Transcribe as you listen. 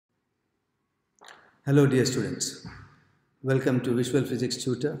Hello dear students, welcome to Visual Physics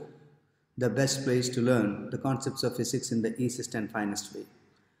Tutor, the best place to learn the concepts of physics in the easiest and finest way.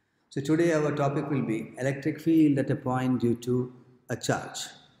 So today our topic will be electric field at a point due to a charge.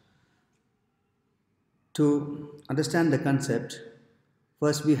 To understand the concept,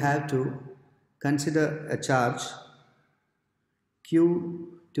 first we have to consider a charge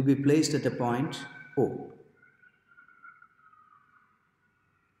Q to be placed at a point O.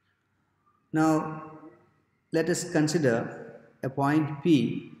 Now let us consider a point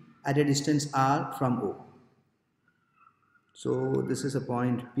P at a distance r from O. So this is a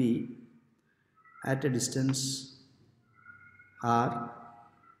point P at a distance r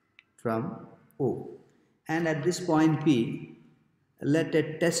from O, and at this point P let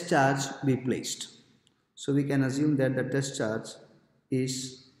a test charge be placed. So we can assume that the test charge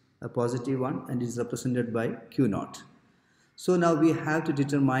is a positive one and is represented by Q naught. So now we have to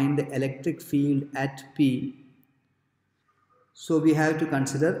determine the electric field at P. So we have to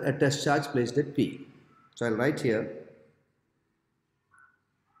consider a test charge placed at P. So I'll write here,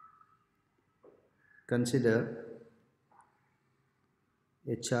 consider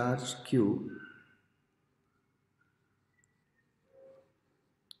a charge Q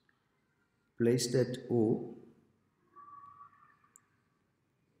placed at O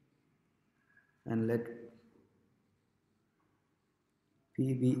and let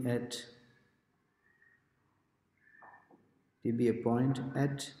P be a point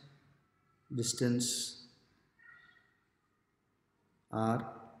at distance r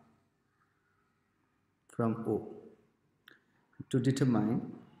from O. To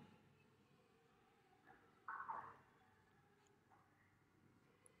determine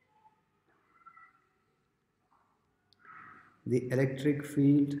the electric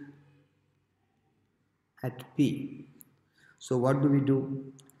field at P. So what do we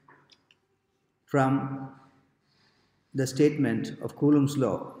do? From the statement of Coulomb's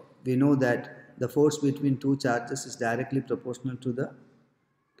law, we know that the force between two charges is directly proportional to the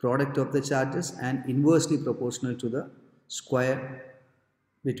product of the charges and inversely proportional to the square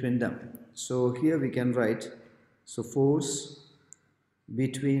between them. So here we can write, so force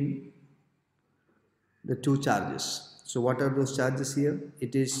between the two charges. So what are those charges here?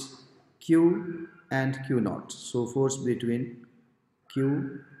 It is Q and Q naught. So force between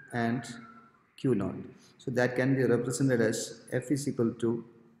Q and Q naught. So that can be represented as F is equal to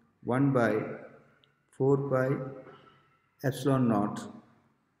 1 by 4 pi epsilon naught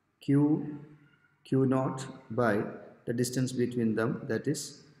Q naught by the distance between them, that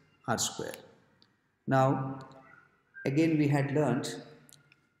is r square. Now again we had learnt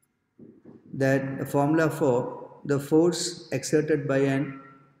that a formula for the force exerted by an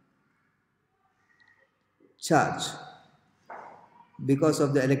charge because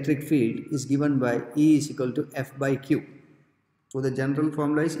of the electric field is given by E is equal to F by Q. So the general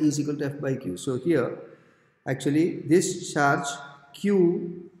formula is E is equal to F by Q. So here actually this charge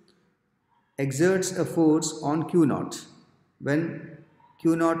Q exerts a force on Q naught. When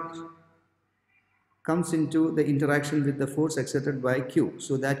Q naught comes into the interaction with the force exerted by Q,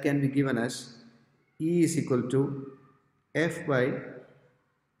 so that can be given as E is equal to F by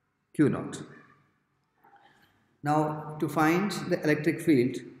Q naught. Now to find the electric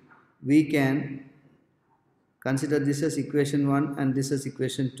field, we can consider this as equation 1 and this as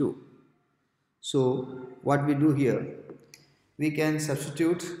equation 2. So what we do here, we can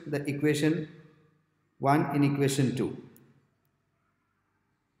substitute the equation 1 in equation 2.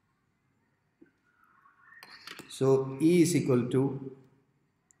 So E is equal to,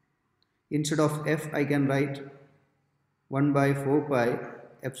 instead of F I can write 1 by 4 pi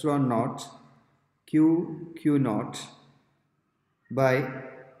epsilon naught Q naught by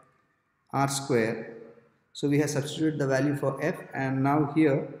r square. So we have substituted the value for F, and now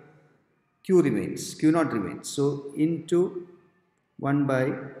here Q naught remains. So into 1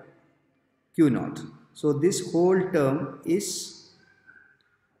 by Q naught. So this whole term is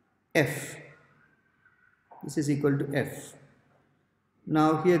F. This is equal to F.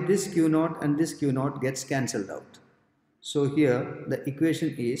 Now here this Q naught and this Q naught gets cancelled out. So here the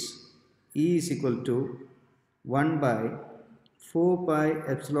equation is E is equal to 1 by 4 pi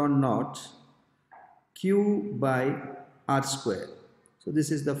epsilon naught Q by r square. So this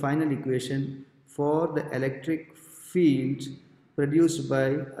is the final equation for the electric field produced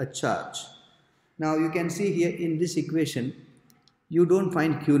by a charge. Now you can see here in this equation you don't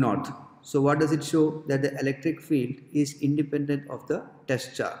find Q naught. So what does it show? That the electric field is independent of the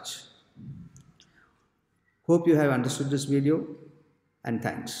test charge. Hope you have understood this video, and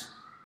thanks.